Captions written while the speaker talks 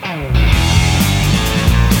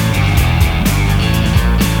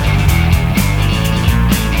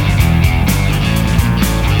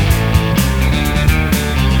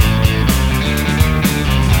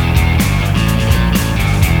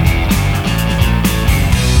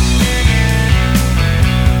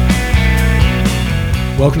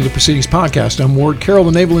Welcome to the Proceedings podcast. I'm Ward Carroll,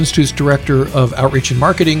 the Naval Institute's Director of Outreach and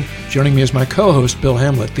Marketing. Joining me is my co-host, Bill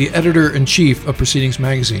Hamlet, the Editor-in-Chief of Proceedings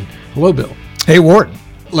Magazine. Hello, Bill. Hey, Ward.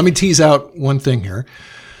 Let me tease out one thing here.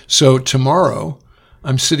 So tomorrow,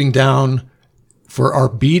 I'm sitting down for our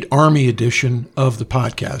Beat Army edition of the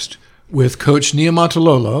podcast with Coach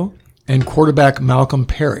Niumatalolo and quarterback Malcolm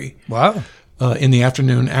Perry. Wow. In the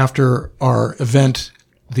afternoon after our event.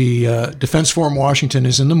 The Defense Forum Washington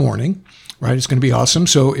is in the morning, right? It's going to be awesome.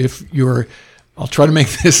 So I'll try to make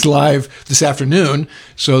this live this afternoon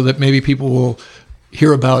so that maybe people will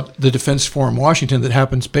hear about the Defense Forum Washington that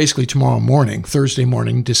happens basically tomorrow morning, Thursday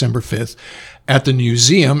morning, December 5th, at the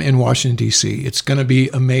museum in Washington, D.C. It's going to be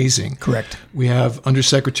amazing. Correct. We have Acting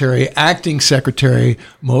Secretary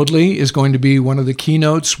Modley is going to be one of the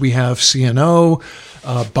keynotes. We have CNO.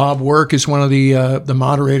 Bob Work is one of the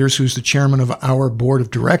moderators, who's the chairman of our board of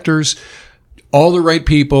directors. All the right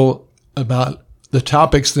people about the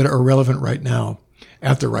topics that are relevant right now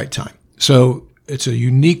at the right time. So it's a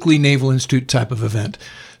uniquely Naval Institute type of event.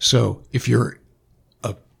 So if you're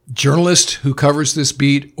a journalist who covers this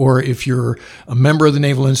beat, or if you're a member of the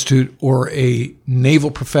Naval Institute or a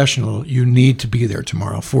naval professional, you need to be there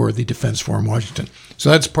tomorrow for the Defense Forum Washington. So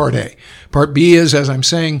that's part A. Part B is, as I'm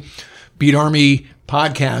saying, Beat Army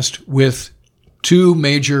podcast with two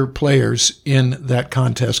major players in that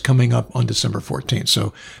contest coming up on December 14th.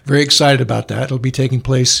 So very excited about that. It'll be taking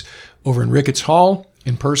place over in Ricketts Hall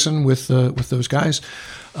in person with those guys.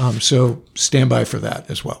 So stand by for that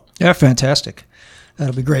as well. Yeah, fantastic.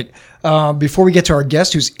 That'll be great. Before we get to our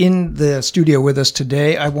guest who's in the studio with us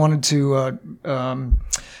today, I wanted to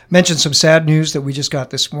mention some sad news that we just got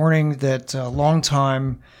this morning, that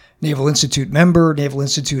longtime Naval Institute member, Naval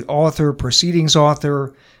Institute author, Proceedings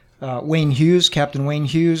author, Wayne Hughes, Captain Wayne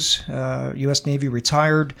Hughes, U.S. Navy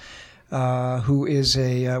retired, who was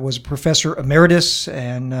a professor emeritus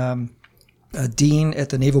and a dean at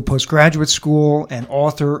the Naval Postgraduate School and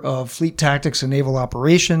author of Fleet Tactics and Naval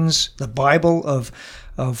Operations, the Bible of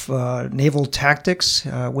naval tactics.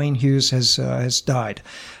 Wayne Hughes has died.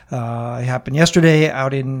 It happened yesterday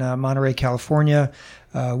out in Monterey, California.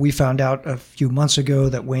 We found out a few months ago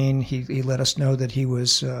that Wayne, he let us know that he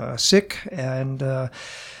was sick, and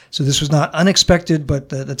so this was not unexpected, but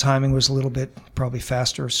the timing was a little bit probably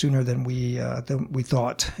sooner than we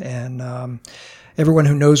thought. And everyone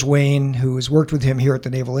who knows Wayne, who has worked with him here at the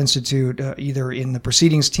Naval Institute, either in the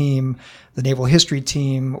Proceedings team, the Naval History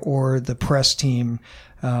team, or the press team,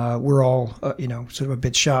 we're all, sort of a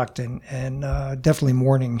bit shocked and definitely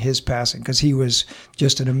mourning his passing, because he was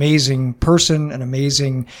just an amazing person,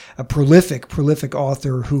 a prolific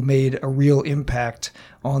author who made a real impact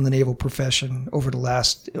on the naval profession over the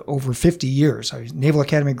last over 50 years. Naval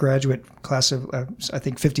Academy graduate, class of, I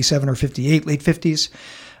think, 57 or 58, late 50s.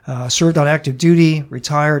 Served on active duty,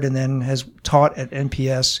 retired, and then has taught at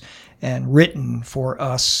NPS and written for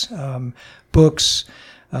us books,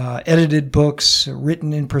 edited books,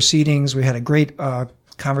 written in Proceedings. We had a great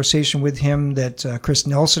conversation with him that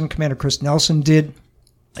Commander Chris Nelson did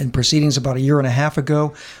in Proceedings about 1.5 years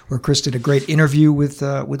ago, where Chris did a great interview with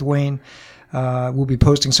Wayne. We'll be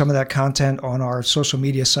posting some of that content on our social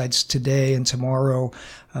media sites today and tomorrow.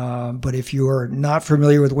 But if you are not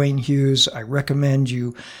familiar with Wayne Hughes, I recommend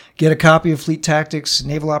you get a copy of Fleet Tactics,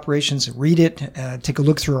 Naval Operations, and read it. Take a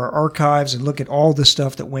look through our archives and look at all the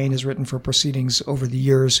stuff that Wayne has written for Proceedings over the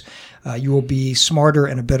years. You will be smarter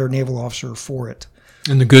and a better naval officer for it.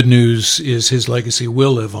 And the good news is his legacy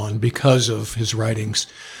will live on because of his writings.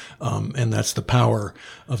 And that's the power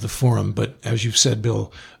of the forum. But as you've said,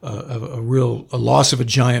 Bill, a loss of a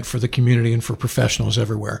giant for the community and for professionals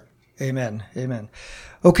everywhere. Amen.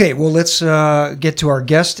 Okay, well, let's get to our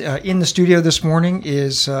guest. In the studio this morning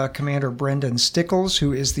is Commander Brendan Stickles,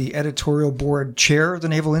 who is the editorial board chair of the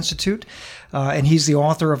Naval Institute. And he's the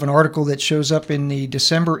author of an article that shows up in the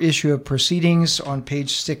December issue of Proceedings on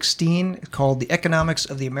page 16 called The Economics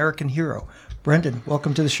of the American Hero. Brendan,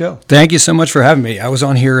 welcome to the show. Thank you so much for having me. I was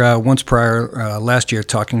on here once prior last year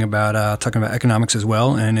talking about economics as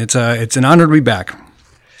well, and it's an honor to be back.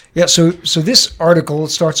 Yeah, so this article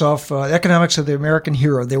starts off, Economics of the American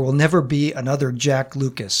Hero. There will never be another Jack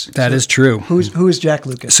Lucas. That is true. Who is Jack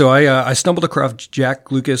Lucas? So I stumbled across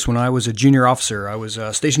Jack Lucas when I was a junior officer. I was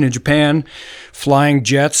stationed in Japan, flying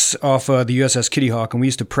jets off the USS Kitty Hawk, and we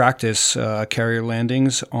used to practice carrier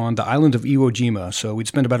landings on the island of Iwo Jima. So we'd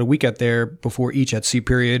spend about a week out there before each at-sea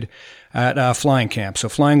period at flying camp. So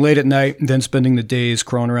flying late at night, and then spending the days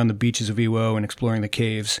crawling around the beaches of Iwo and exploring the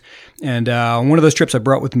caves. And one of those trips I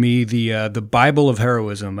brought with me me the Bible of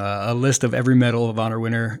heroism, a list of every Medal of Honor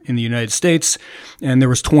winner in the United States, and there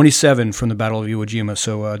was 27 from the Battle of Iwo Jima.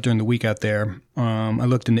 So during the week out there, I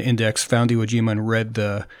looked in the index, found Iwo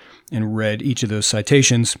Jima, and read each of those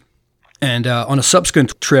citations. And on a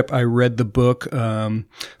subsequent trip, I read the book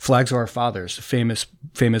 "Flags of Our Fathers," a famous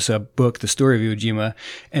book, the story of Iwo Jima.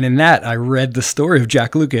 And in that, I read the story of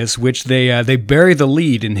Jack Lucas, which they bury the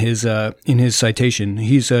lead in his citation.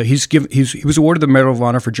 He was awarded the Medal of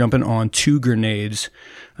Honor for jumping on 2 grenades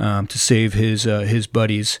to save his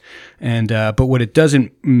buddies. And but what it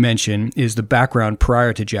doesn't mention is the background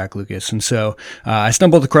prior to Jack Lucas. And so I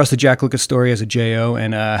stumbled across the Jack Lucas story as a JO,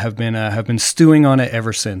 and have been stewing on it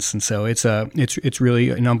ever since. And so it's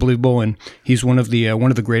really unbelievable, and he's one of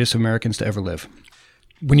the greatest Americans to ever live.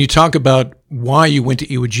 When you talk about why you went to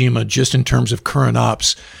Iwo Jima, just in terms of current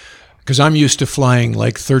ops, because I'm used to flying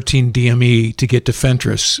like 13 DME to get to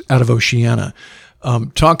Fentress out of Oceana.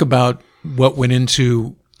 Talk about what went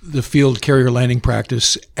into the field carrier landing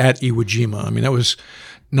practice at Iwo Jima. I mean, that was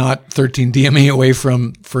not 13 DME away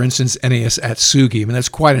from, for instance, NAS Atsugi. I mean, that's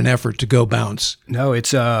quite an effort to go bounce. No,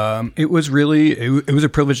 it was a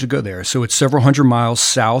privilege to go there. So it's several hundred miles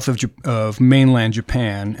south of mainland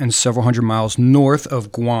Japan and several hundred miles north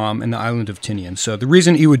of Guam and the island of Tinian. So the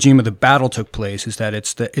reason Iwo Jima, the battle took place, is that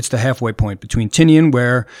it's the halfway point between Tinian,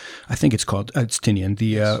 where I think it's Tinian,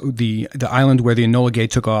 the island where the Enola Gay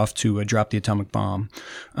took off to drop the atomic bomb,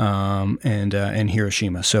 and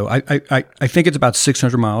Hiroshima. So I think it's about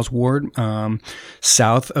 600 miles, Ward,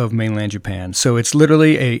 south of mainland Japan. So it's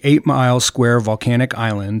literally a 8-mile square volcanic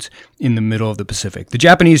island in the middle of the Pacific. The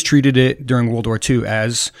Japanese treated it during World War II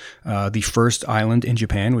as the first island in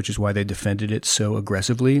Japan, which is why they defended it so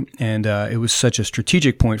aggressively. And it was such a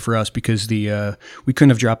strategic point for us because we couldn't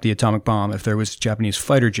have dropped the atomic bomb if there was Japanese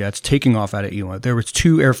fighter jets taking off out of Iwo. There was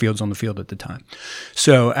 2 airfields on the field at the time.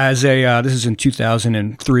 So as this is in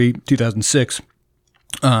 2003, 2006,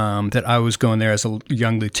 that I was going there as a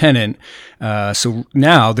young lieutenant. So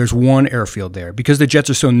now there's 1 airfield there. Because the jets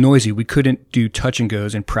are so noisy, we couldn't do touch and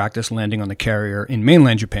goes and practice landing on the carrier in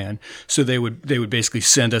mainland Japan. So they would basically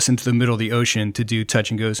send us into the middle of the ocean to do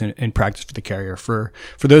touch and goes and practice for the carrier. For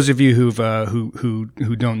those of you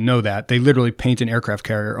who don't know that, they literally paint an aircraft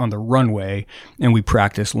carrier on the runway, and we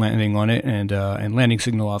practice landing on it, and landing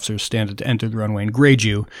signal officers stand to enter the runway and grade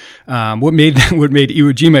you. What made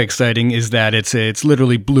Iwo Jima exciting is that it's literally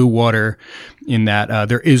blue water, in that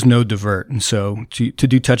there is no divert. And so to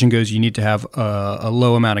do touch and goes, you need to have a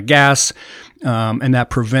low amount of gas, and that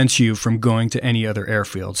prevents you from going to any other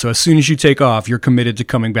airfield. So as soon as you take off, you're committed to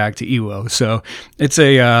coming back to Iwo. So it's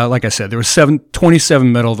like I said, there were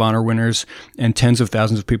 27 Medal of Honor winners, and tens of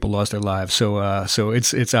thousands of people lost their lives. So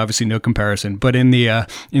it's obviously no comparison. But in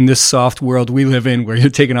this soft world we live in, where you're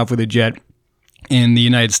taking off with a jet in the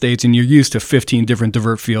United States, and you're used to 15 different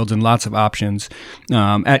divert fields and lots of options.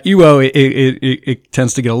 At Iwo, it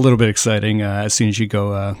tends to get a little bit exciting as soon as you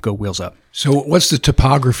go wheels up. So what's the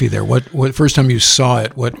topography there? What first time you saw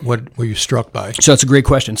it, what were you struck by? So that's a great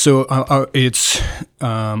question. So it's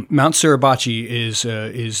Mount Suribachi is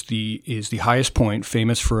the highest point,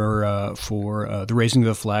 famous for the raising of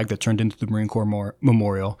the flag that turned into the Marine Corps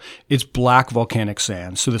Memorial. It's black volcanic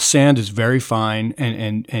sand. So the sand is very fine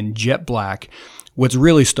and jet black. What's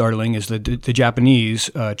really startling is that the Japanese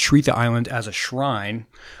treat the island as a shrine,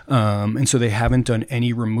 and so they haven't done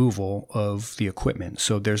any removal of the equipment.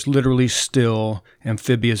 So there's literally still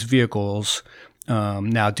amphibious vehicles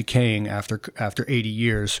now decaying after 80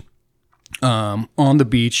 years. On the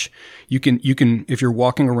beach, you can if you're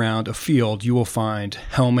walking around a field, you will find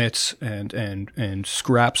helmets and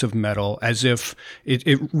scraps of metal, as if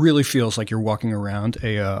it really feels like you're walking around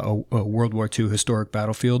a World War II historic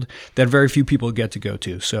battlefield that very few people get to go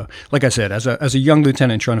to. So, like I said, as a young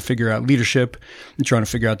lieutenant trying to figure out leadership and trying to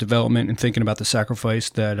figure out development and thinking about the sacrifice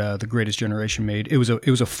that the greatest generation made, it was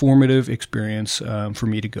a formative experience for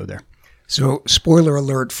me to go there. So, spoiler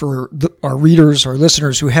alert for our readers, our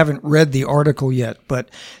listeners who haven't read the article yet, but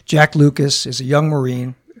Jack Lucas is a young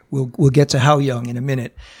Marine. We'll get to how young in a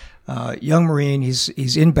minute. Young Marine, he's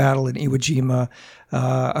in battle in Iwo Jima.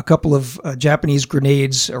 A couple of Japanese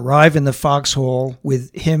grenades arrive in the foxhole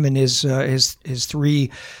with him and his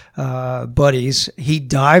 3 buddies. He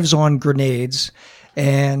dives on grenades,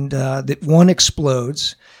 and that one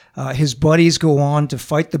explodes. His buddies go on to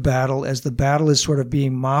fight the battle. As the battle is sort of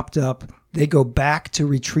being mopped up, they go back to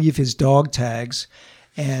retrieve his dog tags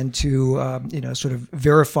and to sort of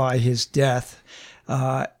verify his death.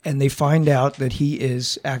 and they find out that he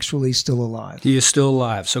is actually still alive. He is still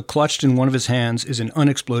alive. So clutched in one of his hands is an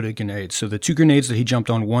unexploded grenade. So the two grenades that he jumped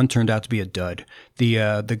on, one turned out to be a dud.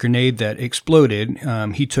 The grenade that exploded,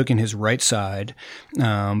 he took in his right side,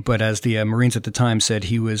 but as the Marines at the time said,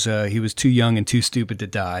 he was too young and too stupid to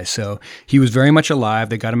die. So he was very much alive.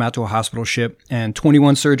 They got him out to a hospital ship, and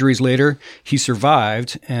 21 surgeries later, he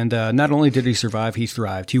survived. And not only did he survive, he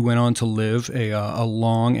thrived. He went on to live a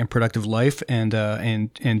long and productive life, and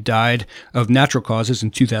died of natural causes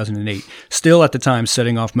in 2008. Still at the time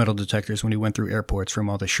setting off metal detectors when he went through airports from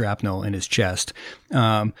all the shrapnel in his chest.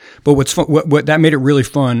 But what's fun, what that made it really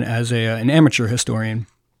fun as an amateur historian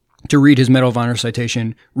to read his Medal of Honor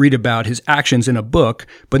citation, read about his actions in a book,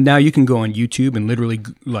 but now you can go on YouTube and literally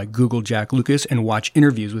Google Jack Lucas and watch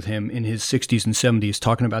interviews with him in his 60s and 70s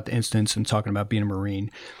talking about the incidents and talking about being a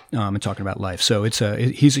Marine, and talking about life. So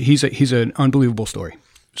he's an unbelievable story.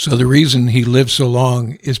 So the reason he lived so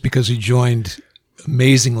long is because he joined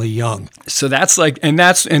amazingly young. So that's what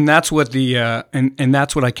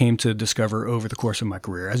I came to discover over the course of my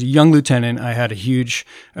career. As a young lieutenant, I had a huge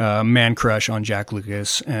man crush on Jack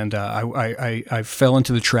Lucas, and I fell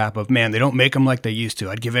into the trap of, man, they don't make them like they used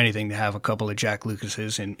to. I'd give anything to have a couple of Jack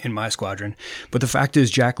Lucases in my squadron. But the fact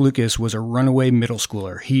is, Jack Lucas was a runaway middle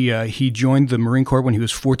schooler. He joined the Marine Corps when he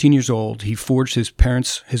was 14 years old. He forged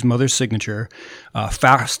his mother's signature,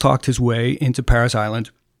 fast-talked his way into Paris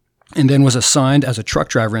Island, and then was assigned as a truck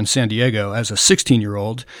driver in San Diego as a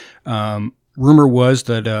 16-year-old. Rumor was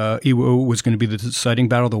that Iwo was going to be the deciding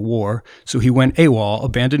battle of the war, so he went AWOL,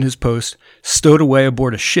 abandoned his post, stowed away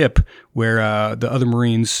aboard a ship where the other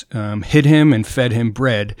Marines hid him and fed him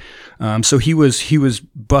bread. So he was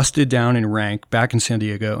busted down in rank back in San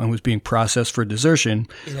Diego and was being processed for desertion.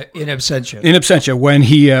 In absentia. In absentia. When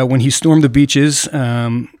he stormed the beaches,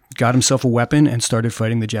 got himself a weapon and started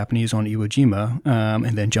fighting the Japanese on Iwo Jima,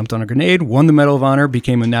 and then jumped on a grenade, won the Medal of Honor,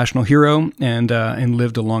 became a national hero, and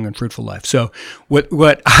lived a long and fruitful life. So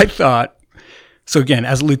what I thought, so again,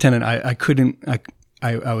 as a lieutenant,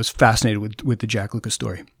 I was fascinated with the Jack Lucas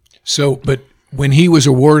story. So, but when he was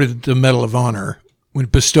awarded the Medal of Honor, when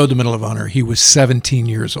bestowed the Medal of Honor, he was 17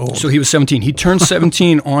 years old. So he was 17. He turned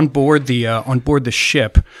 17 on board the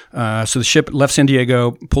ship. So the ship left San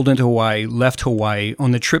Diego, pulled into Hawaii, left Hawaii.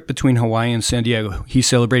 On the trip between Hawaii and San Diego, he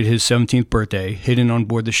celebrated his 17th birthday, hidden on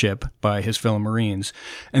board the ship by his fellow Marines.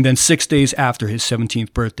 And then 6 days after his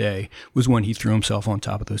 17th birthday was when he threw himself on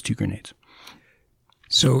top of those two grenades.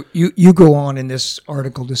 So you go on in this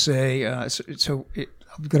article to say, I'm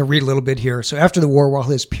going to read a little bit here. So after the war, while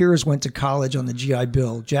his peers went to college on the GI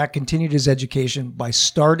Bill, Jack continued his education by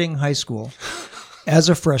starting high school as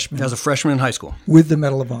a freshman. As a freshman in high school. With the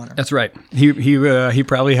Medal of Honor. That's right. He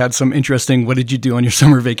probably had some interesting, what did you do on your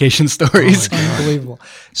summer vacation stories. Oh, unbelievable.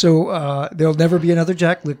 So there'll never be another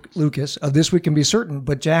Jack Lucas. Of this we can be certain,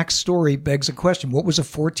 but Jack's story begs a question. What was a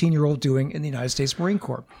 14-year-old doing in the United States Marine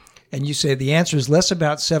Corps? And you say the answer is less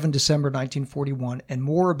about 7 December 1941 and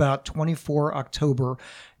more about 24 October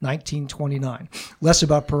 1929. Less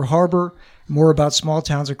about Pearl Harbor, more about small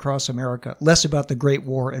towns across America. Less about the Great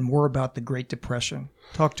War and more about the Great Depression.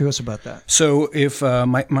 Talk to us about that. So if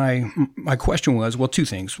my question was, well, two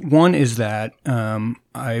things. One is that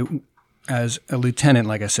as a lieutenant,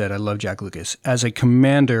 like I said, I love Jack Lucas. As a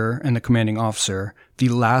commander and a commanding officer, the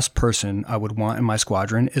last person I would want in my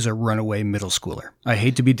squadron is a runaway middle schooler. I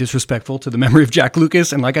hate to be disrespectful to the memory of Jack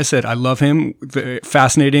Lucas, and like I said, I love him.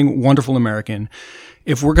 Fascinating, wonderful American.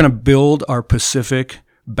 If we're going to build our Pacific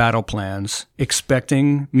battle plans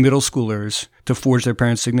expecting middle schoolers to forge their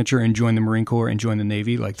parents' signature and join the Marine Corps and join the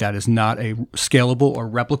Navy, like that is not a scalable or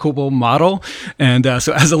replicable model. And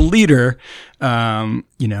so as a leader,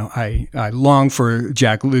 I long for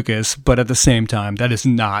Jack Lucas, but at the same time, that is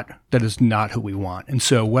not who we want. And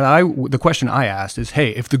so the question I asked is,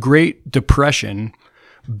 hey, if the Great Depression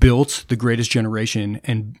built the greatest generation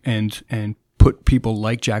and put people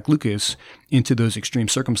like Jack Lucas into those extreme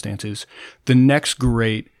circumstances, the next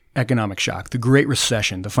great economic shock, the Great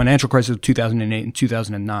Recession, the financial crisis of 2008 and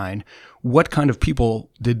 2009, what kind of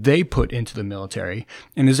people did they put into the military?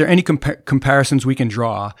 And is there any comparisons we can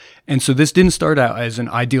draw? And so this didn't start out as an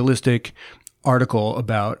idealistic article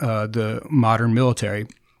about the modern military.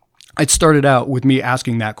 It started out with me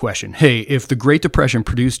asking that question. Hey, if the Great Depression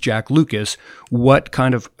produced Jack Lucas, what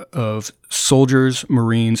kind of soldiers,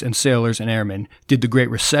 Marines, and sailors and airmen did the Great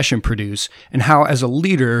Recession produce? And how, as a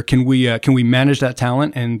leader, can we manage that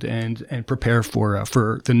talent and prepare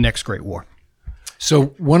for the next Great War? So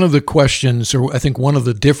one of the questions, or I think one of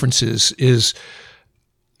the differences, is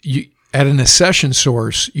at an accession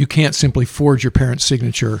source, you can't simply forge your parent's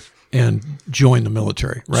signature and join the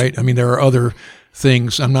military, right? I mean, there are other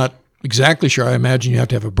things. I'm not exactly sure. I imagine you have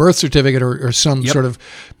to have a birth certificate or some sort of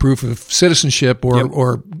proof of citizenship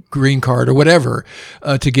or green card or whatever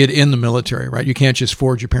to get in the military, right? You can't just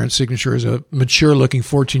forge your parents' signature as a mature-looking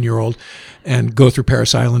 14-year-old and go through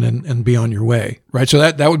Parris Island and be on your way, right? So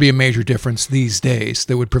that would be a major difference these days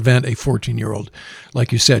that would prevent a 14-year-old.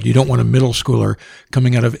 Like you said, you don't want a middle schooler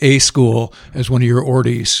coming out of a school as one of your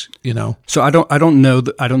ordies, you know? So I don't know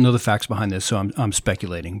the facts behind this, so I'm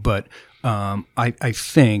speculating, but I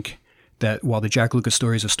think that while the Jack Lucas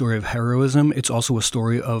story is a story of heroism, it's also a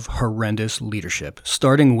story of horrendous leadership,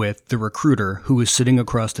 starting with the recruiter who was sitting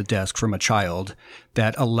across the desk from a child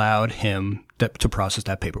that allowed him to process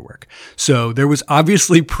that paperwork. So there was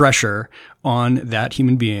obviously pressure on that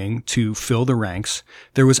human being to fill the ranks.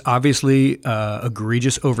 There was obviously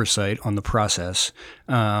egregious oversight on the process,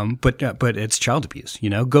 but it's child abuse.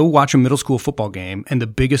 You know, go watch a middle school football game, and the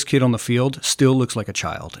biggest kid on the field still looks like a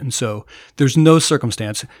child. And so there's no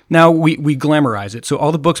circumstance. Now we glamorize it. So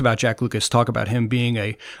all the books about Jack Lucas talk about him being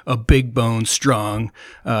a big bone, strong,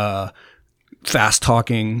 fast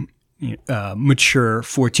talking, mature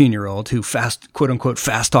 14-year-old who quote unquote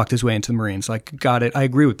fast talked his way into the Marines. Like, got it. I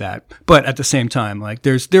agree with that. But at the same time, like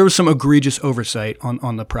there was some egregious oversight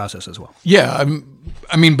on the process as well. Yeah.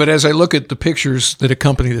 I mean, but as I look at the pictures that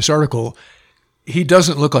accompany this article, he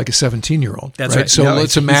doesn't look like a 17-year-old. That's right. So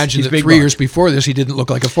let's imagine that 3 years before this, he didn't look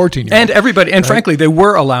like a 14-year-old. And everybody, and frankly, they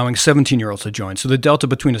were allowing 17-year-olds to join. So the delta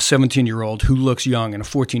between a 17-year-old who looks young and a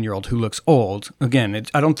 14-year-old who looks old, again,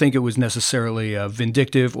 I don't think it was necessarily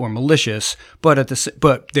vindictive or malicious, but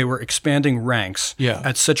they were expanding ranks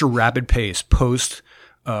at such a rapid pace post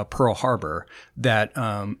Pearl Harbor that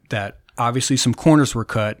obviously some corners were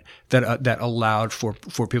cut that allowed for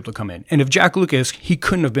people to come in. And if Jack Lucas, he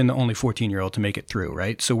couldn't have been the only 14-year-old to make it through,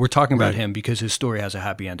 right? So we're talking about him because his story has a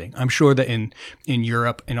happy ending. I'm sure that in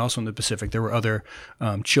Europe and also in the Pacific, there were other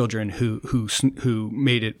children who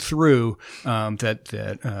made it through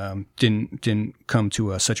that didn't come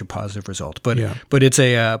to such a positive result. But it's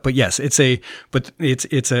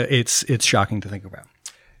shocking to think about.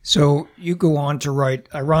 So you go on to write,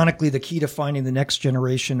 ironically, the key to finding the next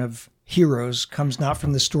generation of heroes comes not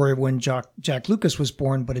from the story of when Jack Lucas was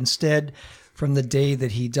born, but instead from the day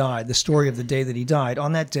that he died, the story of the day that he died.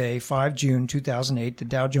 On that day, 5 June 2008, the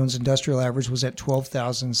Dow Jones Industrial Average was at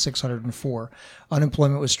 12,604.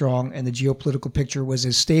 Unemployment was strong, and the geopolitical picture was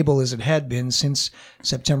as stable as it had been since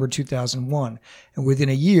September 2001. And within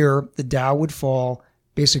a year, the Dow would fall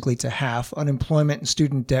basically to half. Unemployment and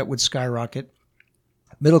student debt would skyrocket.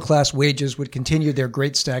 Middle-class wages would continue their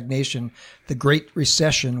great stagnation. The Great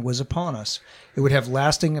Recession was upon us. It would have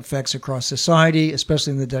lasting effects across society,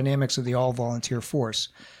 especially in the dynamics of the all-volunteer force.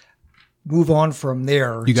 Move on from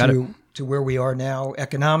there to where we are now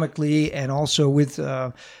economically and also with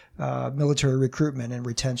military recruitment and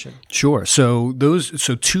retention. Sure. So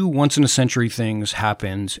two once-in-a-century things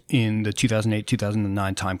happened in the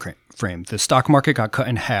 2008-2009 time frame. The stock market got cut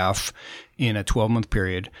in half in a 12-month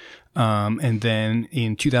period. And then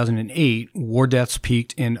in 2008, war deaths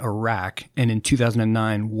peaked in Iraq, and in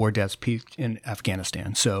 2009, war deaths peaked in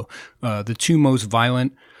Afghanistan. So the two most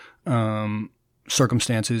violent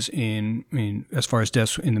circumstances in as far as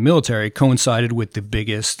deaths in the military coincided with the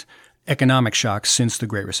biggest economic shock since the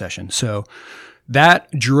Great Recession. So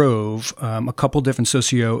that drove a couple different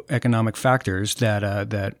socioeconomic factors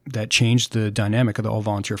that changed the dynamic of the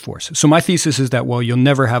all-volunteer force. So my thesis is that while you'll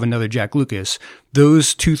never have another Jack Lucas,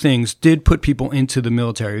 those two things did put people into the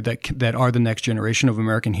military that are the next generation of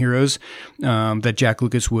American heroes that Jack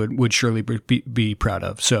Lucas would surely be proud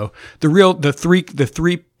of. So the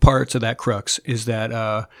three parts of that crux is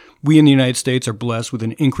that we in the United States are blessed with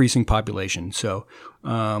an increasing population. So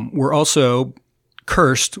we're also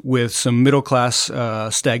cursed with some middle-class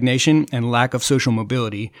stagnation and lack of social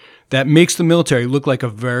mobility that makes the military look like a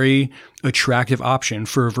very attractive option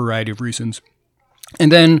for a variety of reasons. And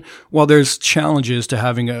then while there's challenges to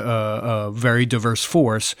having a very diverse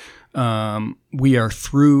force, we are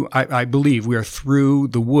through, I believe we are through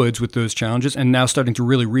the woods with those challenges and now starting to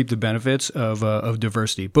really reap the benefits of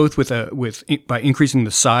diversity, both by increasing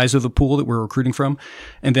the size of the pool that we're recruiting from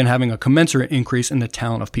and then having a commensurate increase in the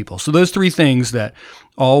talent of people. So those three things that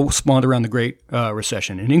all spawned around the Great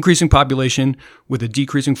Recession: an increasing population with a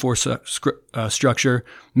decreasing force structure,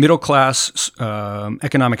 middle class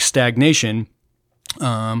economic stagnation,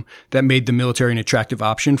 that made the military an attractive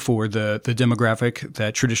option for the demographic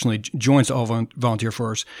that traditionally joins the all-volunteer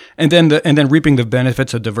force, and then reaping the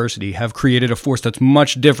benefits of diversity have created a force that's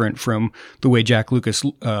much different from the way Jack Lucas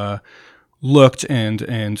looked and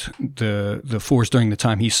the force during the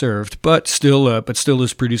time he served, but still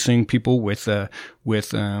is producing people with the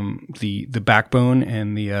backbone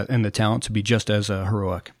and the talent to be just as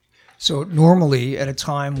heroic. So normally, at a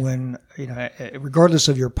time when, regardless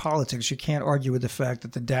of your politics, you can't argue with the fact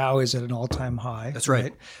that the Dow is at an all-time high. That's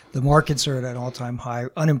right. The markets are at an all-time high.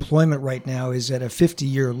 Unemployment right now is at a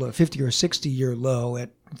 50 or 60-year low at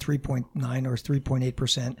 3.9 or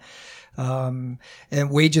 3.8%. And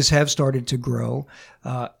wages have started to grow,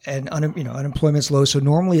 and unemployment's low. So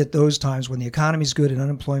normally at those times when the economy's good and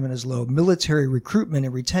unemployment is low, military recruitment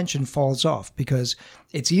and retention falls off because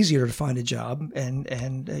it's easier to find a job,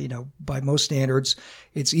 and by most standards,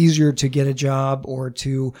 it's easier to get a job or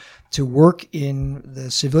to work in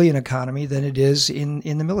the civilian economy than it is in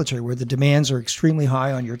the military, where the demands are extremely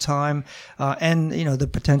high on your time, and the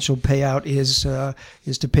potential payout is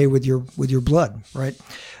to pay with your blood, right?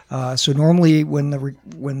 So normally, when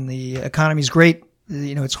the economy is great,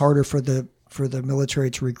 it's harder for the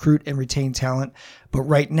military to recruit and retain talent. But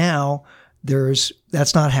right now,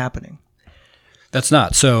 that's not happening. That's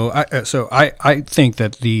not. So I think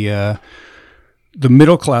that the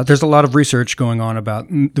middle class. There's a lot of research going on about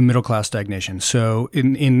the middle class stagnation. So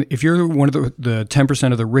if you're one of the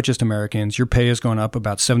 10% of the richest Americans, your pay has gone up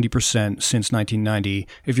about 70% since 1990.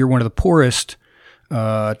 If you're one of the poorest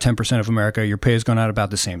 10% of America, your pay has gone out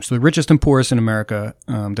about the same. So the richest and poorest in America,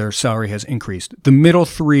 their salary has increased. The middle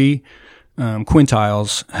three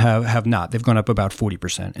quintiles have not. They've gone up about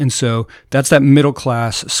 40%. And so that's that middle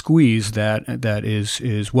class squeeze that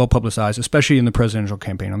is well publicized, especially in the presidential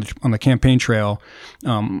campaign. On the campaign trail,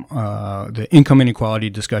 the income inequality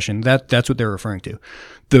discussion, that's what they're referring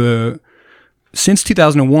to. Since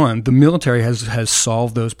 2001, the military has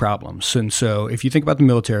solved those problems. And so if you think about the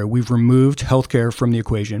military, we've removed healthcare from the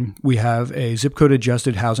equation. We have a zip code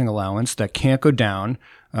adjusted housing allowance that can't go down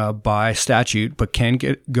by statute, but can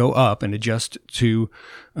go up and adjust to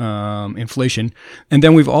inflation. And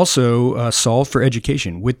then we've also solved for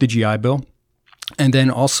education with the GI Bill. And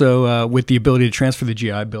then also with the ability to transfer the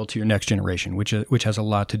GI Bill to your next generation, which has a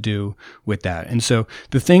lot to do with that. And so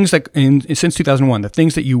the things that since 2001, the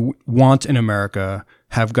things that you want in America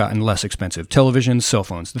have gotten less expensive. Televisions, cell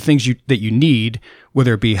phones, the things that you need,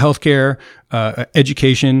 whether it be healthcare,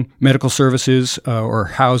 education, medical services, or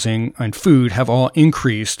housing and food, have all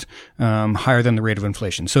increased higher than the rate of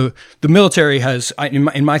inflation. So the military has,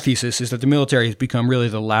 in my thesis, is that the military has become really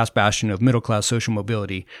the last bastion of middle-class social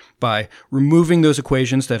mobility by removing those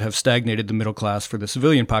equations that have stagnated the middle class for the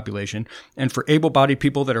civilian population. And for able-bodied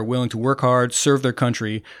people that are willing to work hard, serve their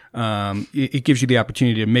country, it gives you the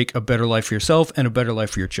opportunity to make a better life for yourself and a better life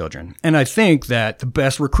for your children. And I think that the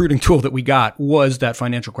best recruiting tool that we got was that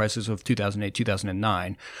financial crisis of 2008,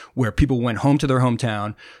 2009, where people went home to their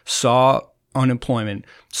hometown, saw unemployment,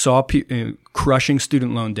 saw crushing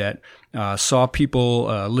student loan debt, saw people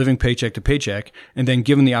living paycheck to paycheck, and then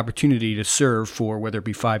given the opportunity to serve for whether it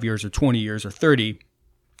be 5 years or 20 years or 30,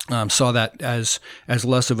 saw that as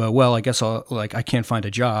less of a, well, I guess I can't find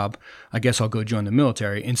a job, I guess I'll go join the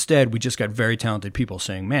military. Instead, we just got very talented people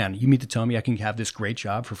saying, man, you mean to tell me I can have this great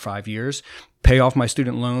job for 5 years, pay off my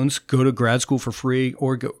student loans, go to grad school for free,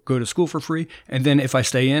 or go to school for free, and then if I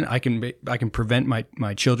stay in, I can prevent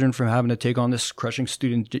my children from having to take on this crushing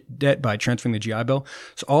student debt by transferring the GI Bill.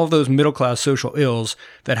 So all of those middle class social ills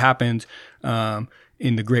that happened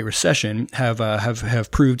in the Great Recession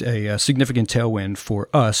have proved a significant tailwind for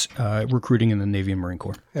us recruiting in the Navy and Marine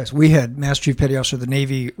Corps. Yes, we had Master Chief Petty Officer of the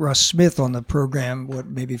Navy, Russ Smith, on the program,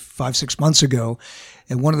 maybe 5-6 months ago.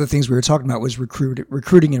 And one of the things we were talking about was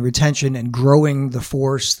recruiting and retention and growing the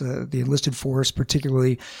force, the enlisted force,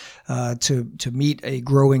 particularly to meet a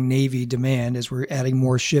growing Navy demand as we're adding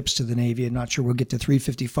more ships to the Navy. I'm not sure we'll get to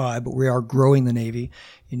 355, but we are growing the Navy.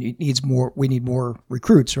 And we need more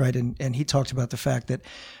recruits, right? And he talked about the fact that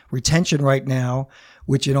retention right now,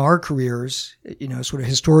 which in our careers, sort of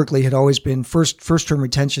historically had always been first term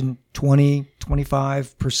retention, 20,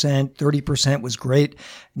 25%, 30% was great.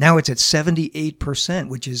 Now it's at 78%,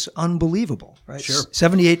 which is unbelievable, right? Sure.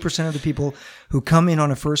 78% of the people who come in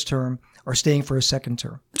on a first term are staying for a second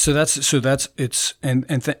term. Thank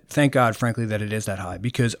God, frankly, that it is that high,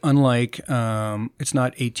 because unlike it's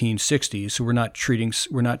not 1860, so we're not training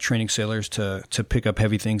sailors to pick up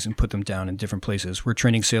heavy things and put them down in different places. We're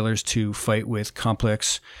training sailors to fight with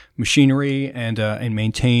complex machinery and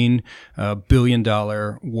maintain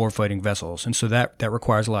billion-dollar warfighting vessels, and so that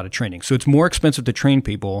requires a lot of training. So it's more expensive to train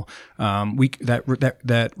people.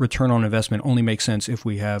 That return on investment only makes sense if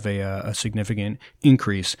we have a significant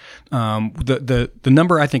increase. The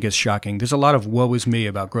number I think is shocking. There's a lot of woe is me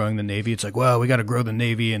about growing the Navy. It's like, well, we got to grow the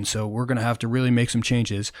Navy, and so we're going to have to really make some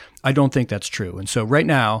changes. I don't think that's true. And so right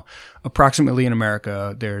now, approximately in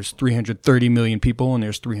America, there's 330 million people and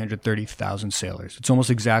there's 330,000 sailors. It's almost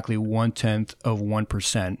exactly 1/10 of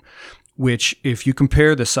 1%, which if you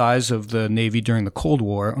compare the size of the Navy during the Cold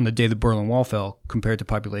War on the day the Berlin Wall fell compared to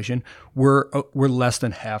population, we're less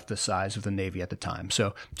than half the size of the Navy at the time.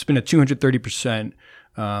 So it's been a 230%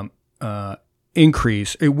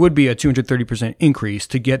 increase. It would be a 230% increase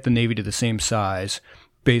to get the Navy to the same size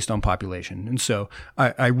based on population. And so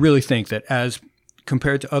I really think that as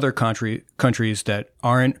compared to other countries that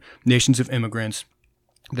aren't nations of immigrants,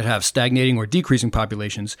 that have stagnating or decreasing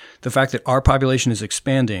populations, the fact that our population is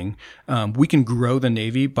expanding, we can grow the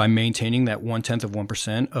Navy by maintaining that 1/10 of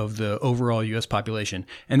 1% of the overall U.S. population.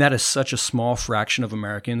 And that is such a small fraction of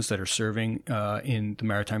Americans that are serving in the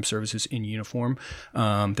maritime services in uniform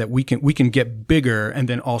that we can get bigger and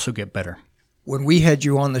then also get better. When we had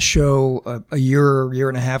you on the show a year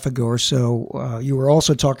and a half ago or so, you were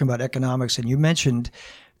also talking about economics, and you mentioned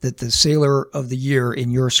that the Sailor of the Year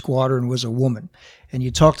in your squadron was a woman. And you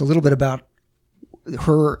talked a little bit about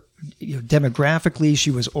her demographically. She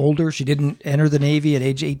was older. She didn't enter the Navy at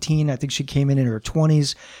age 18. I think she came in her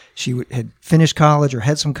 20s. She had finished college or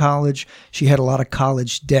had some college. She had a lot of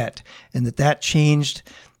college debt, and that changed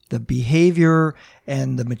the behavior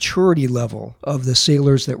and the maturity level of the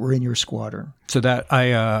sailors that were in your squadron. So that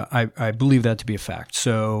I believe that to be a fact.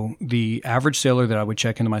 So the average sailor that I would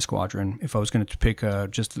check into my squadron, if I was going to pick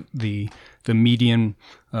just the median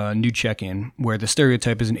new check-in, where the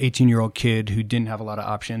stereotype is an 18-year-old kid who didn't have a lot of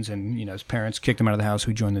options, and his parents kicked him out of the house,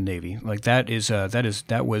 who joined the Navy. Like that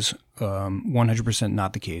was 100%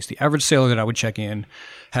 not the case. The average sailor that I would check in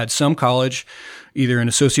had some college, either an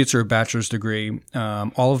associate's or a bachelor's degree.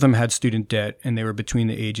 All of them had student debt, and they were between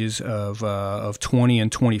the ages of 20 and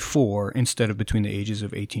 24 instead of between the ages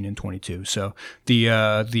of 18 and 22. So the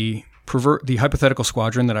hypothetical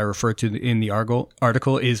squadron that I referred to in the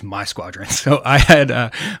article is my squadron. So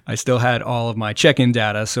I still had all of my check-in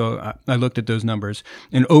data. So I looked at those numbers,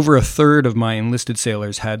 and over a third of my enlisted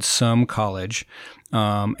sailors had some college.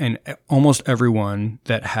 And almost everyone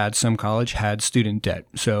that had some college had student debt.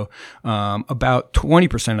 So about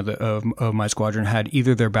 20% of my squadron had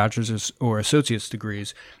either their bachelor's or associate's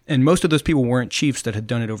degrees, and most of those people weren't chiefs that had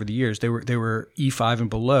done it over the years. They were E5 and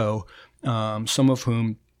below, some of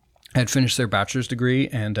whom had finished their bachelor's degree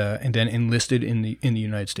and then enlisted in the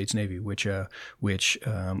United States Navy, which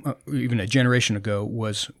even a generation ago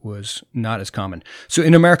was not as common. So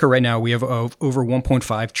in America right now, we have over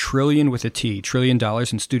 $1.5 trillion with a T, $1 trillion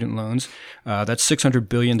in student loans. That's $600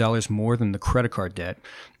 billion more than the credit card debt.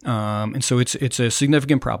 And so it's a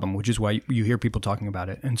significant problem, which is why you hear people talking about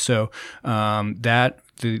it. And so that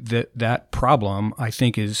problem, I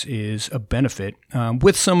think, is a benefit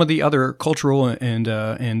with some of the other cultural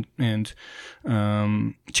and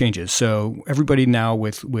changes. So everybody now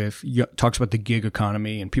talks about the gig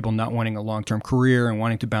economy and people not wanting a long-term career and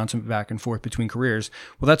wanting to bounce back and forth between careers.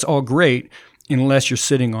 Well, that's all great unless you're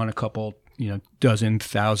sitting on a couple dozen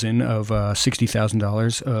thousand of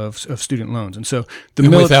 $60,000 of student loans, and so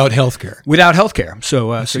without healthcare.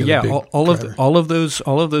 So yeah, all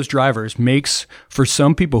of those drivers makes for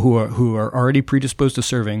some people who are already predisposed to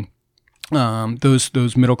serving.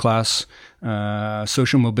 Those middle class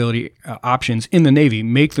social mobility options in the Navy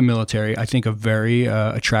make the military, I think, a very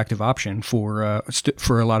attractive option for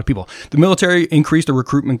a lot of people. The military increased the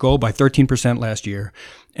recruitment goal by 13% last year,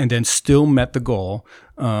 and then still met the goal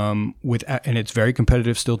and it's very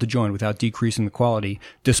competitive still to join without decreasing the quality,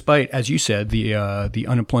 despite, as you said, the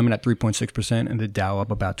unemployment at 3.6% and the Dow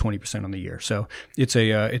up about 20% on the year. So it's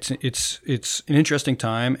an interesting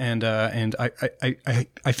time, and I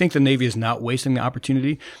think the Navy is not wasting the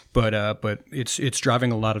opportunity, but it's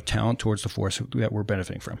driving a lot of talent towards the force that we're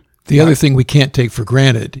benefiting from. The other thing we can't take for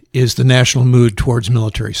granted is the national mood towards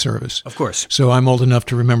military service. Of course. So I'm old enough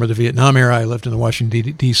to remember the Vietnam era. I lived in the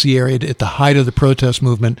Washington, D.C. area at the height of the protest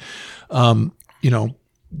movement.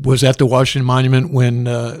 Was at the Washington Monument when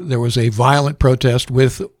there was a violent protest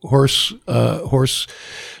with horse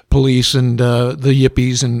police and the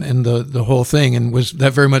yippies and the whole thing. And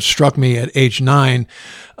that very much struck me at age 9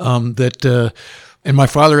 and my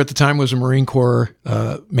father at the time was a Marine Corps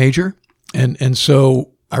major. And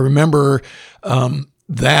so I remember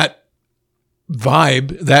that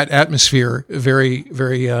vibe, that atmosphere very,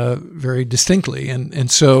 very, very distinctly. And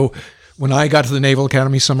so when I got to the Naval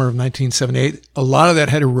Academy summer of 1978, a lot of that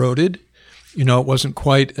had eroded. It wasn't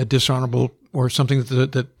quite a dishonorable or something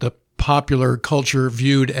that the popular culture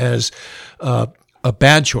viewed as a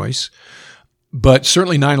bad choice. But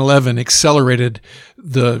certainly 9/11 accelerated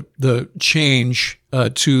the change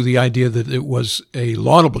to the idea that it was a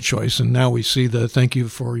laudable choice. And now we see the thank you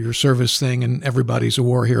for your service thing, and everybody's a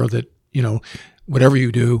war hero that, whatever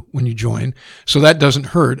you do when you join. So that doesn't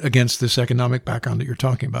hurt against this economic background that you're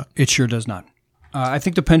talking about. It sure does not. I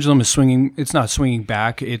think the pendulum is swinging. It's not swinging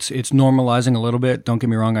back. It's normalizing a little bit. Don't get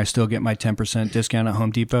me wrong. I still get my 10% discount at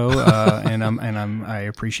Home Depot, and I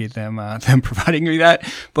appreciate them providing me that.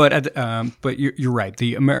 But you're right.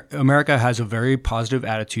 America has a very positive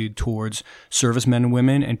attitude towards servicemen and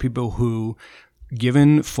women and people who,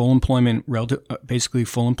 given full employment, basically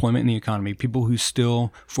full employment in the economy, people who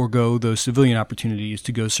still forego those civilian opportunities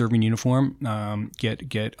to go serve in uniform,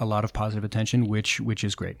 get a lot of positive attention, which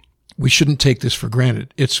is great. We shouldn't take this for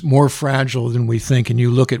granted. It's more fragile than we think. And you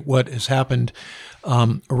look at what has happened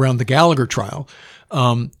around the Gallagher trial.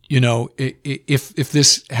 If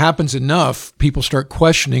this happens enough, people start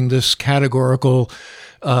questioning this categorical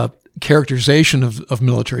characterization of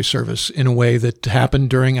military service in a way that happened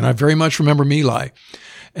during, and I very much remember My Lai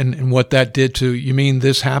and what that did to, you mean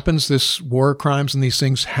this happens, this war crimes and these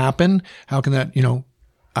things happen? How can that,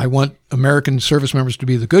 I want American service members to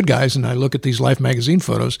be the good guys, and I look at these Life magazine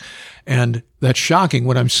photos, and that's shocking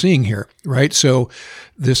what I'm seeing here, right? So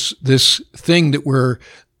this thing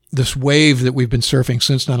this wave that we've been surfing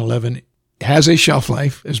since 9/11 has a shelf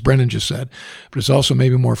life, as Brendan just said, but it's also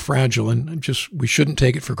maybe more fragile, and we shouldn't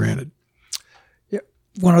take it for granted. Yeah.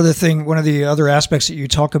 One of the other aspects that you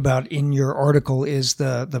talk about in your article is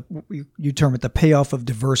you term it the payoff of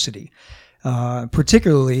diversity,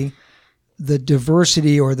 particularly the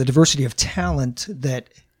diversity of talent that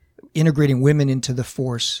integrating women into the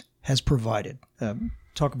force has provided.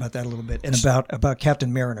 Talk about that a little bit, and about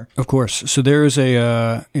Captain Mariner. Of course. So there is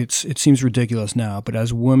it seems ridiculous now, but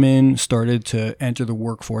as women started to enter the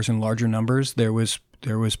workforce in larger numbers, there was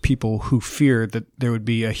people who feared that there would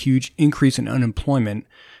be a huge increase in unemployment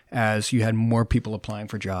as you had more people applying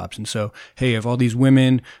for jobs. And so, hey, if all these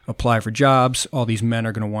women apply for jobs, all these men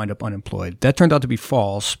are going to wind up unemployed. That turned out to be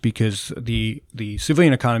false because the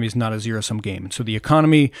civilian economy is not a zero-sum game. And so the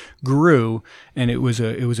economy grew, and it was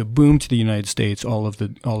a boom to the United States, all of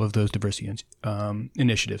those diversity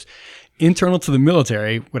initiatives. Internal to the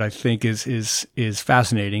military, what I think is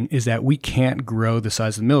fascinating is that we can't grow the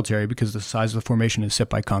size of the military because the size of the formation is set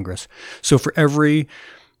by Congress. So for every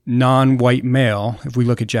non-white male, if we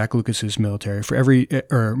look at Jack Lucas's military,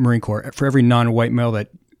 or Marine Corps, for every non-white male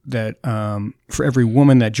for every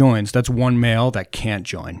woman that joins, that's one male that can't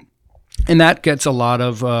join, and that gets a lot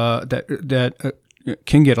of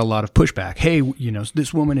can get a lot of pushback. Hey,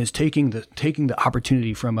 this woman is taking the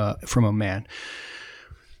opportunity from a man.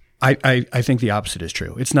 I think the opposite is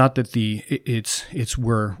true. It's not that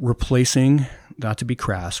we're replacing, not to be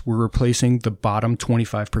crass, we're replacing the bottom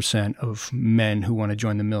 25% of men who want to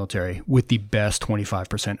join the military with the best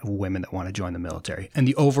 25% of women that want to join the military. And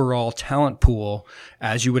the overall talent pool,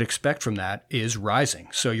 as you would expect from that, is rising.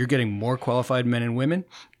 So you're getting more qualified men and women.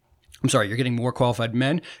 You're getting more qualified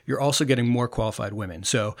men. You're also getting more qualified women.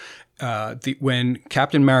 So when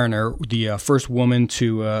Captain Mariner, the first woman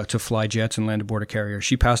to fly jets and land aboard a carrier,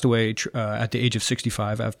 she passed away at the age of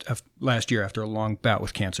 65 last year after a long bout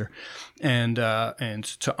with cancer. And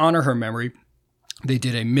to honor her memory, they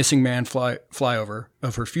did a missing man flyover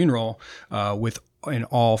of her funeral with an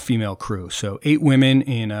all-female crew. So 8 women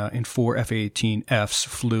in 4 F-18Fs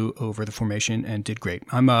flew over the formation and did great.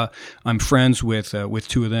 I'm friends with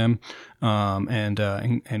 2 of them,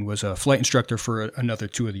 and was a flight instructor for another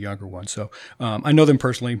 2 of the younger ones. So I know them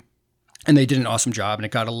personally. And they did an awesome job, and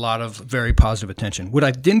it got a lot of very positive attention. What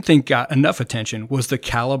I didn't think got enough attention was the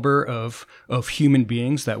caliber of human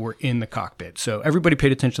beings that were in the cockpit. So everybody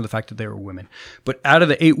paid attention to the fact that they were women. But out of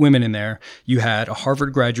the 8 women in there, you had a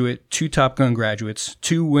Harvard graduate, 2 Top Gun graduates,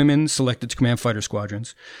 2 women selected to command fighter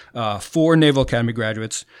squadrons, 4 Naval Academy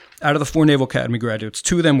graduates. Out of the 4 Naval Academy graduates,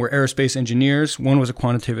 2 of them were aerospace engineers. 1 was a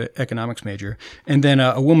quantitative economics major. And then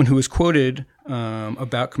a woman who was quoted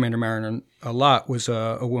about Commander Mariner a lot was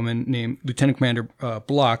a woman named Lieutenant Commander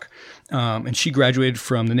Block, and she graduated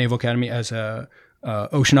from the Naval Academy as a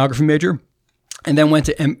oceanography major, and then went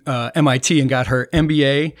to MIT and got her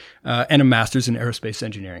MBA and a master's in aerospace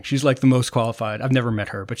engineering. She's like the most qualified. I've never met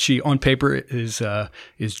her, but she on paper is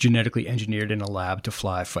genetically engineered in a lab to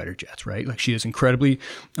fly fighter jets. Right, like she is incredibly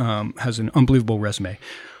has an unbelievable resume.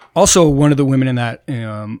 Also, one of the women in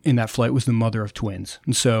that flight was the mother of twins,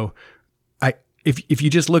 and so if you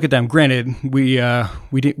just look at them, granted, we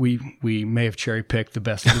may have cherry picked the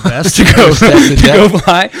best of the best to go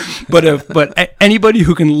fly, but anybody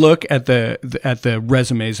who can look at the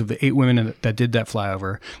resumes of the 8 women that did that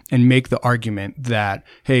flyover and make the argument that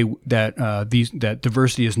that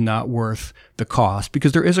diversity is not worth the cost,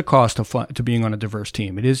 because there is a cost to being on a diverse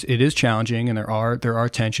team. It is challenging, and there are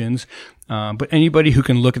tensions, but anybody who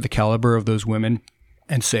can look at the caliber of those women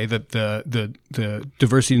and say that the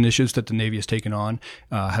diversity initiatives that the Navy has taken on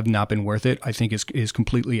have not been worth it, I think is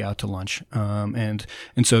completely out to lunch. And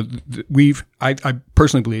so I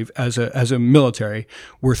personally believe as a military,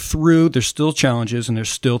 we're through. There's still challenges and there's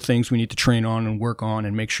still things we need to train on and work on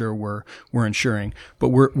and make sure we're ensuring. But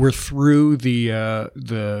we're through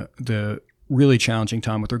the really challenging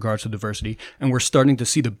time with regards to diversity, and we're starting to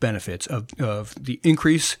see the benefits of the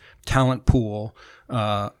increased talent pool,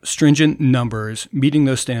 stringent numbers, meeting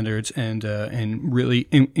those standards, and really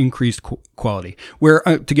increased quality. Where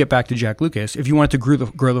to get back to Jack Lucas, if you wanted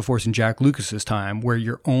to grow the force in Jack Lucas's time, where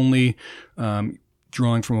you're only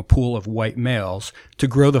drawing from a pool of white males, to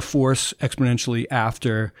grow the force exponentially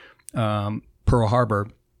after Pearl Harbor,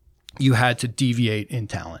 you had to deviate in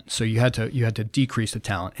talent. So you had to decrease the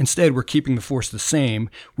talent. Instead, we're keeping the force the same.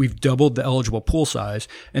 We've doubled the eligible pool size,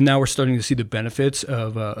 and now we're starting to see the benefits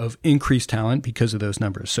of increased talent because of those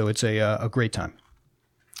numbers. So it's a great time.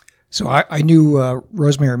 So I knew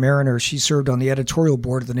Rosemary Mariner. She served on the editorial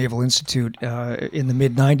board of the Naval Institute in the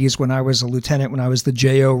mid-'90s when I was a lieutenant, when I was the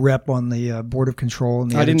JO rep on the Board of Control.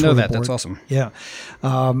 And the I didn't know that. Board. That's awesome. Yeah.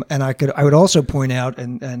 And I would also point out,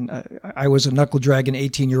 and I was a knuckle-dragging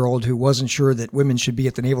 18-year-old who wasn't sure that women should be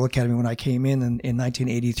at the Naval Academy when I came in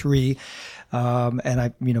 1983.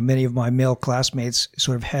 And many of my male classmates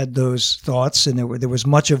sort of had those thoughts, and there was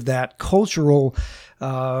much of that cultural,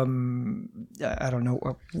 I don't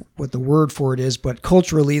know what the word for it is, but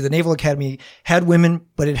culturally, the Naval Academy had women,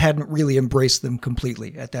 but it hadn't really embraced them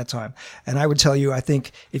completely at that time. And I would tell you, I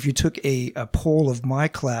think if you took a poll of my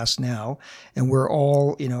class now, and we're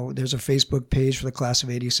all, there's a Facebook page for the class of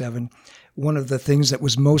 87, one of the things that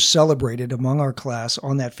was most celebrated among our class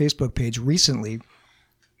on that Facebook page recently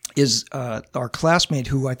is our classmate,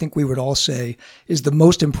 who I think we would all say is the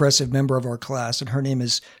most impressive member of our class, and her name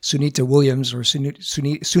is Sunita Williams, or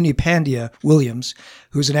Suni Pandya Williams,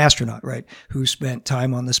 who's an astronaut, right? Who spent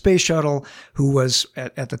time on the space shuttle, who was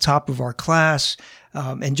at the top of our class,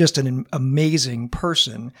 and just an amazing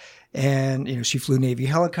person. And, she flew Navy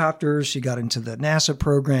helicopters. She got into the NASA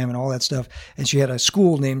program and all that stuff. And she had a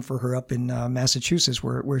school named for her up in Massachusetts,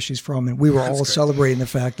 where she's from. And we were all celebrating the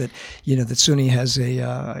fact that, that Suni has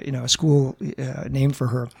a school named for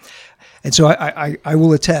her. And so I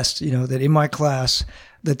will attest, that in my class,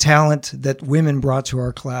 the talent that women brought to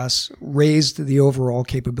our class raised the overall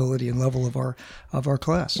capability and level of our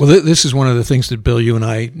class. Well, this is one of the things that Bill, you and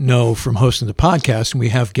I know from hosting the podcast, and we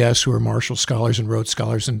have guests who are Marshall Scholars and Rhodes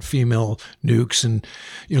Scholars and female nukes and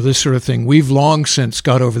this sort of thing. We've long since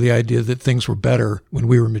got over the idea that things were better when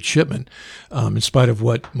we were midshipmen, in spite of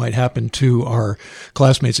what might happen to our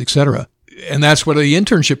classmates, et cetera. And that's what the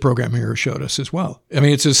internship program here showed us as well. I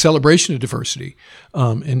mean, it's a celebration of diversity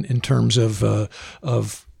in terms of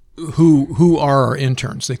who are our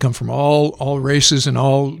interns. They come from all races and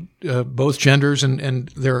all both genders, and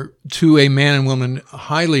they're, to a man and woman,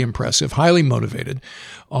 highly impressive, highly motivated,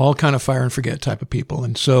 all kind of fire and forget type of people.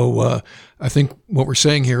 And so I think what we're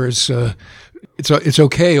saying here is it's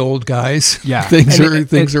okay, old guys. Yeah,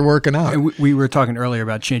 things are working out. We were talking earlier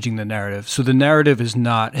about changing the narrative. So the narrative is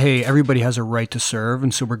not, hey, everybody has a right to serve,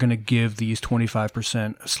 and so we're going to give these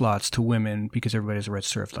 25% slots to women because everybody has a right to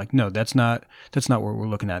serve. Like, no, that's not what we're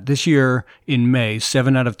looking at. This year in May,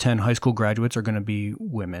 7 out of 10 high school graduates are going to be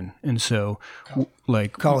women, and so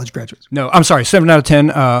college graduates. No, I'm sorry, 7 out of 10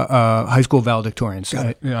 high school valedictorians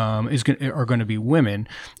are going to be women,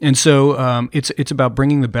 and so it's about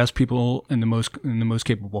bringing the best people and the most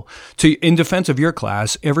capable. In defense of your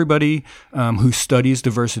class, everybody who studies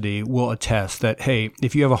diversity will attest that, hey,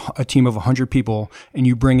 if you have a team of 100 people and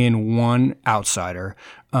you bring in one outsider,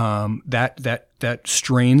 that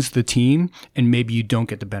strains the team, and maybe you don't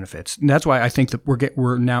get the benefits. And that's why I think that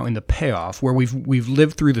we're now in the payoff, where we've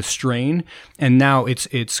lived through the strain, and now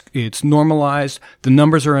it's normalized. The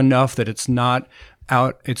numbers are enough that it's not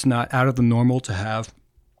out of the normal to have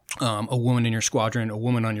a woman in your squadron, a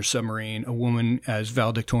woman on your submarine, a woman as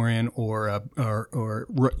valedictorian or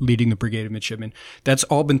leading the brigade of midshipmen. That's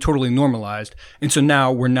all been totally normalized. And so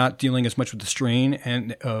now we're not dealing as much with the strain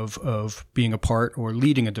and of being a part or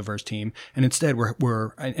leading a diverse team. And instead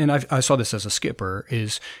I saw this as a skipper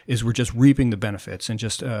is we're just reaping the benefits and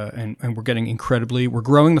just, and we're getting we're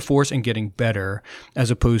growing the force and getting better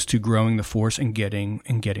as opposed to growing the force and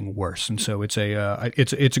getting worse. And so it's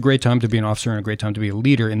a great time to be an officer and a great time to be a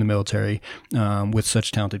leader in the military with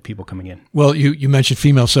such talented people coming in. Well, you mentioned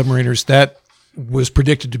female submariners. That was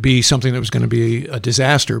predicted to be something that was going to be a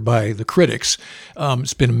disaster by the critics.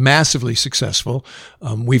 It's been massively successful.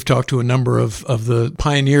 We've talked to a number of the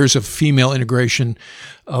pioneers of female integration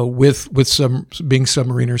with some being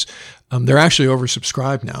submariners. They're actually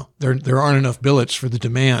oversubscribed now. There aren't enough billets for the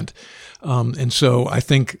demand. And so I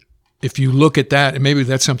think if you look at that, and maybe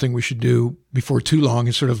that's something we should do before too long,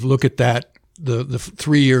 is sort of look at that, the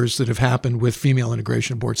 3 years that have happened with female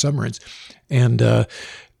integration aboard submarines. And,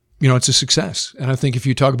 it's a success. And I think if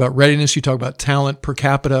you talk about readiness, you talk about talent per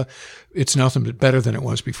capita, it's nothing but better than it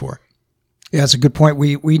was before. Yeah, that's a good point.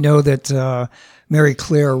 We know that Mary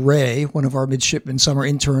Claire Ray, one of our midshipmen summer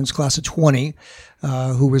interns, class of 20,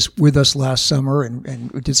 who was with us last summer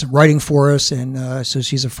and did some writing for us. And so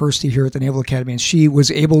she's a firstie here at the Naval Academy. And she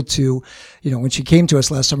was able to, when she came to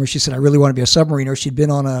us last summer, she said, I really want to be a submariner. She'd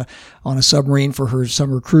been on a submarine for her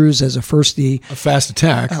summer cruise as a firstie. A fast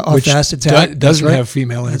attack, which fast attack. Doesn't have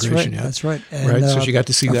female integration yet. That's right. And, right. So she got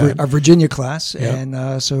to see that. A Virginia class. Yeah.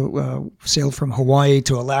 And so sailed from Hawaii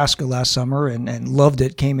to Alaska last summer and loved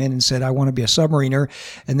it, came in and said, I want to be a submariner.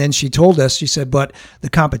 And then she told us, she said, but the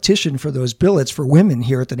competition for those billets for women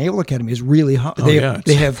here at the Naval Academy is really high.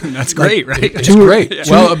 They have that's great, right? It's great. Yeah.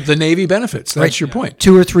 Well, the Navy benefits. That's your point.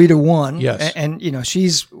 2 or 3 to 1. Yes. And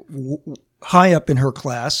she's high up in her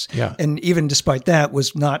class. Yeah. And even despite that,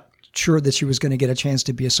 was not sure that she was going to get a chance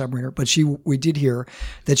to be a submariner, but we did hear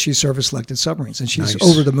that she service selected submarines, and she's nice.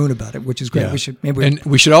 over the moon about it, which is great. Yeah.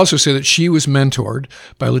 We should also say that she was mentored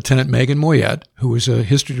by Lieutenant Megan Moyet, who was a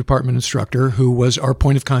history department instructor, who was our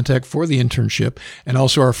point of contact for the internship and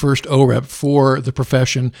also our first OREP for the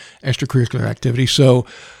profession extracurricular activity. So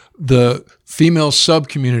the female sub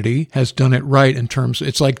community has done it right in terms,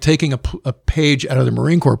 it's like taking a page out of the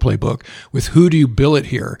Marine Corps playbook with who do you billet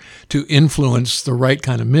here to influence the right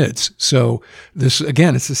kind of mids. So this,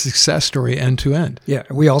 again, it's a success story end to end. Yeah.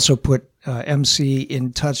 We also put MC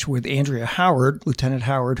in touch with Andrea Howard, Lieutenant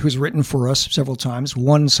Howard, who's written for us several times,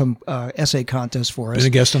 won some essay contests for us. Been a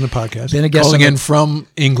guest on the podcast. Been a guest calling in from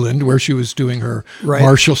England, where she was doing her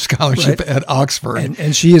Marshall Scholarship at Oxford.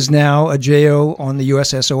 And she is now a JO on the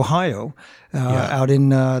USS Ohio. Out in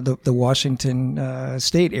the Washington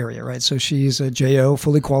State area, right? So she's a JO,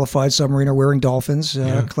 fully qualified submariner wearing dolphins,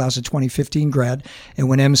 class of 2015 grad. And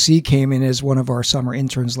when MC came in as one of our summer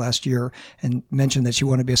interns last year and mentioned that she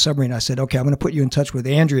wanted to be a submariner, I said, okay, I'm going to put you in touch with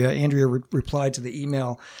Andrea. Andrea replied to the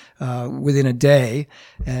email within a day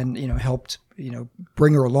and, helped,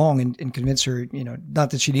 bring her along and convince her, not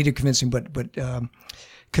that she needed convincing, but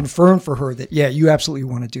confirmed for her that, you absolutely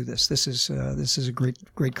want to do this. This is a great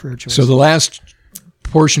career choice. So the last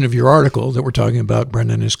portion of your article that we're talking about,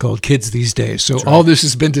 Brendan, is called Kids These Days. So all this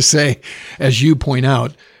has been to say, as you point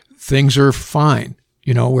out, things are fine.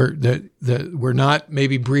 We're not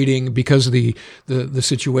maybe breeding because of the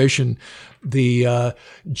situation, the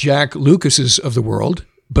Jack Lucases of the world,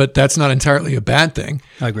 but that's not entirely a bad thing.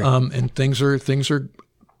 I agree. And things are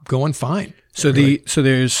going fine. So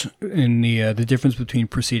there's in the difference between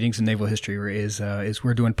Proceedings and naval history is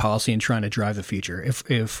we're doing policy and trying to drive the future.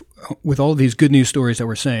 If with all of these good news stories that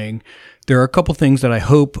we're saying, there are a couple things that I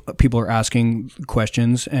hope people are asking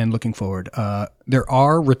questions and looking forward. There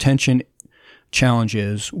are retention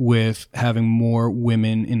challenges with having more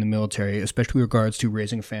women in the military, especially with regards to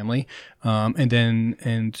raising a family,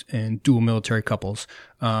 and dual military couples.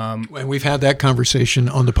 And we've had that conversation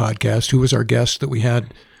on the podcast. Who was our guest that we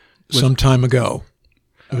had some time ago?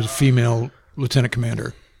 It was a female lieutenant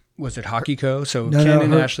commander. Was it Hakiko? So Ken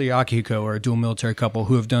and Ashley Akihiko are a dual military couple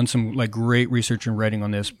who have done some great research and writing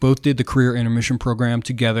on this. Both did the career intermission program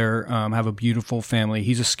together, have a beautiful family.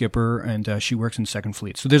 He's a skipper, and she works in Second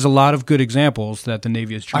Fleet. So there's a lot of good examples that the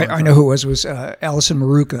Navy is trying. I know who it was Allison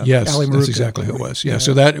Maruka. Yes, that's exactly who it was. Yeah,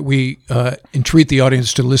 so that we entreat the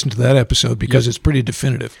audience to listen to that episode because it's pretty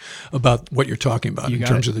definitive about what you're talking about in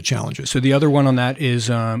terms of the challenges. So the other one on that is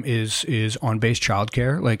on base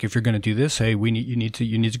childcare. Like if you're going to do this, hey, you need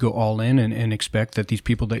to go all in and expect that these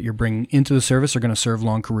people that you're bringing into the service are going to serve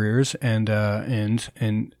long careers and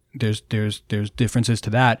there's differences to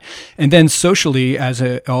that. And then socially,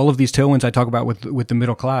 all of these tailwinds I talk about with the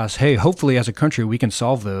middle class, hey, hopefully as a country we can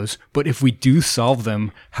solve those. But if we do solve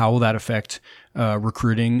them, how will that affect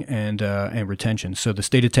recruiting and retention? So the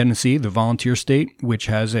state of Tennessee, the volunteer state, which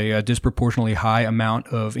has a disproportionately high amount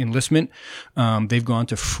of enlistment, they've gone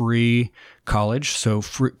to free college. So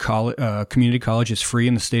community college is free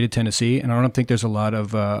in the state of Tennessee, and I don't think there's a lot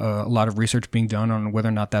of research being done on whether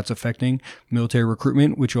or not that's affecting military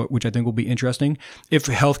recruitment, which I think will be interesting. If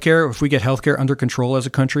we get healthcare under control as a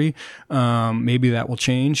country, maybe that will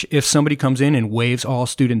change. If somebody comes in and waives all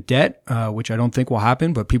student debt, which I don't think will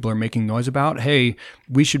happen, but people are making noise about, hey,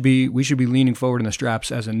 we should be leaning forward in the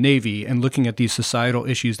straps as a Navy and looking at these societal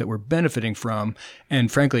issues that we're benefiting from,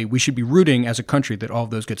 and frankly, we should be rooting as a country that all of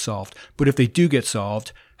those get solved. But if they do get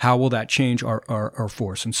solved, how will that change our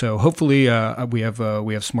force? And so hopefully we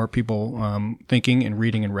have smart people thinking and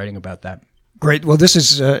reading and writing about that. Great. Well, this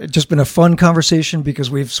has just been a fun conversation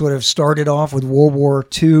because we've sort of started off with World War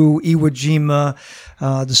II, Iwo Jima,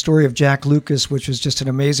 the story of Jack Lucas, which was just an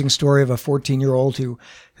amazing story of a 14-year-old who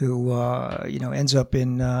ends up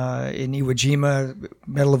in Iwo Jima,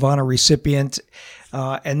 Medal of Honor recipient,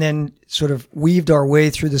 and then sort of weaved our way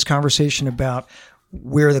through this conversation about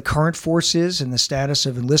where the current force is and the status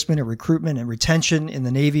of enlistment and recruitment and retention in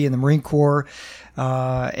the Navy and the Marine Corps,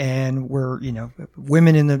 and where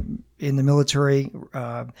women in the military,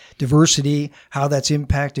 diversity, how that's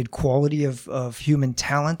impacted quality of human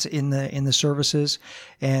talent in the services.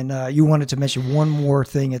 And you wanted to mention one more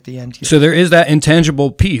thing at the end here. So there is that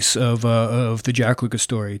intangible piece of the Jack Lucas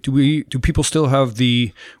story. Do people still have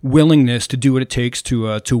the willingness to do what it takes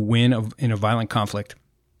to win in a violent conflict?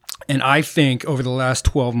 And I think over the last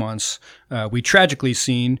 12 months, we tragically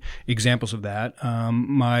seen examples of that.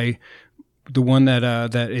 The one that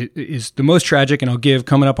is the most tragic, and I'll give,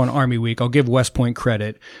 coming up on Army Week, I'll give West Point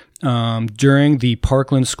credit. During the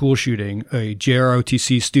Parkland school shooting, a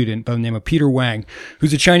JROTC student by the name of Peter Wang,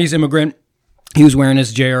 who's a Chinese immigrant, he was wearing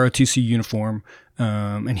his JROTC uniform,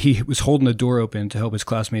 and he was holding the door open to help his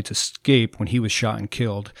classmates escape when he was shot and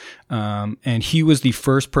killed. And he was the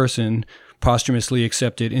first person posthumously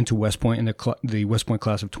accepted into West Point in the West Point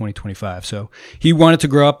class of 2025. So he wanted to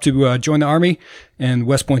grow up to join the Army, and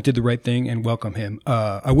West Point did the right thing and welcome him.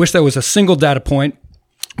 I wish that was a single data point,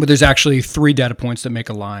 but there's actually 3 data points that make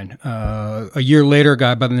a line. A year later, a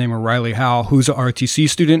guy by the name of Riley Howell, who's a ROTC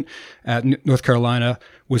student at North Carolina,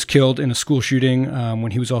 was killed in a school shooting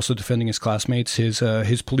when he was also defending his classmates.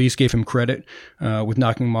 His police gave him credit with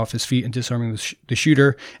knocking him off his feet and disarming the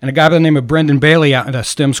shooter. And a guy by the name of Brendan Bailey out at a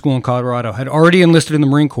STEM school in Colorado had already enlisted in the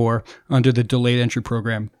Marine Corps under the delayed entry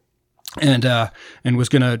program. And was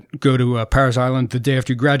going to go to Parris Island the day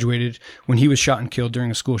after he graduated when he was shot and killed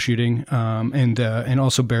during a school shooting, and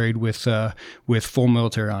also buried with full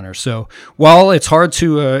military honors. So while it's hard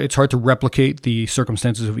to replicate the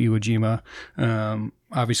circumstances of Iwo Jima,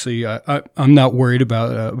 obviously I'm not worried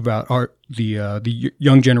about the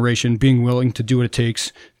young generation being willing to do what it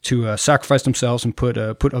takes to sacrifice themselves and put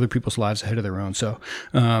other people's lives ahead of their own. So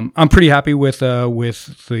I'm pretty happy with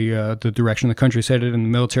the direction the country is headed and the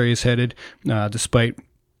military is headed, despite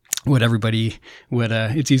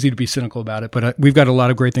it's easy to be cynical about it, but we've got a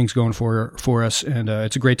lot of great things going for us, and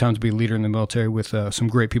it's a great time to be a leader in the military with some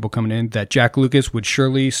great people coming in that Jack Lucas would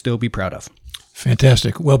surely still be proud of.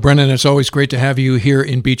 Fantastic. Well, Brendan, it's always great to have you here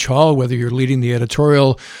in Beach Hall, whether you're leading the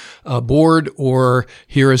editorial board or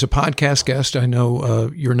here as a podcast guest. I know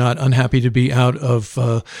you're not unhappy to be out of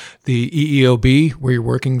the EEOB, where you're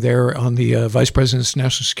working there on the Vice President's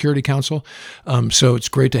National Security Council. So it's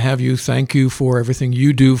great to have you. Thank you for everything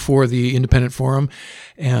you do for the Independent Forum,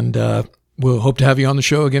 and we'll hope to have you on the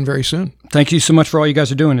show again very soon. Thank you so much for all you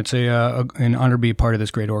guys are doing. It's an honor to be a part of this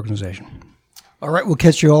great organization. All right, we'll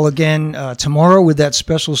catch you all again tomorrow with that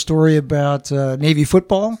special story about Navy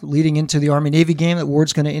football leading into the Army-Navy game that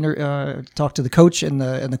Ward's going to talk to the coach and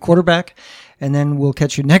the quarterback. And then we'll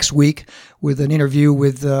catch you next week with an interview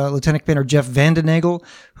with Lieutenant Commander Jeff Vandenagel,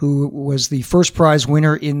 who was the first prize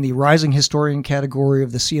winner in the Rising Historian category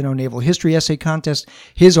of the CNO Naval History Essay Contest.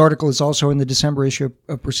 His article is also in the December issue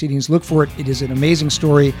of Proceedings. Look for it. It is an amazing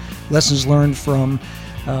story, lessons learned from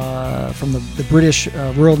the British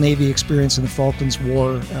Royal Navy experience in the Falklands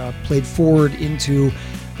War, played forward into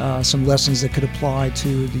some lessons that could apply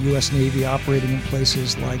to the U.S. Navy operating in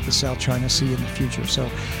places like the South China Sea in the future. So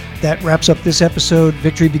that wraps up this episode.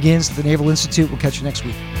 Victory begins at the Naval Institute. We'll catch you next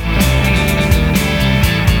week.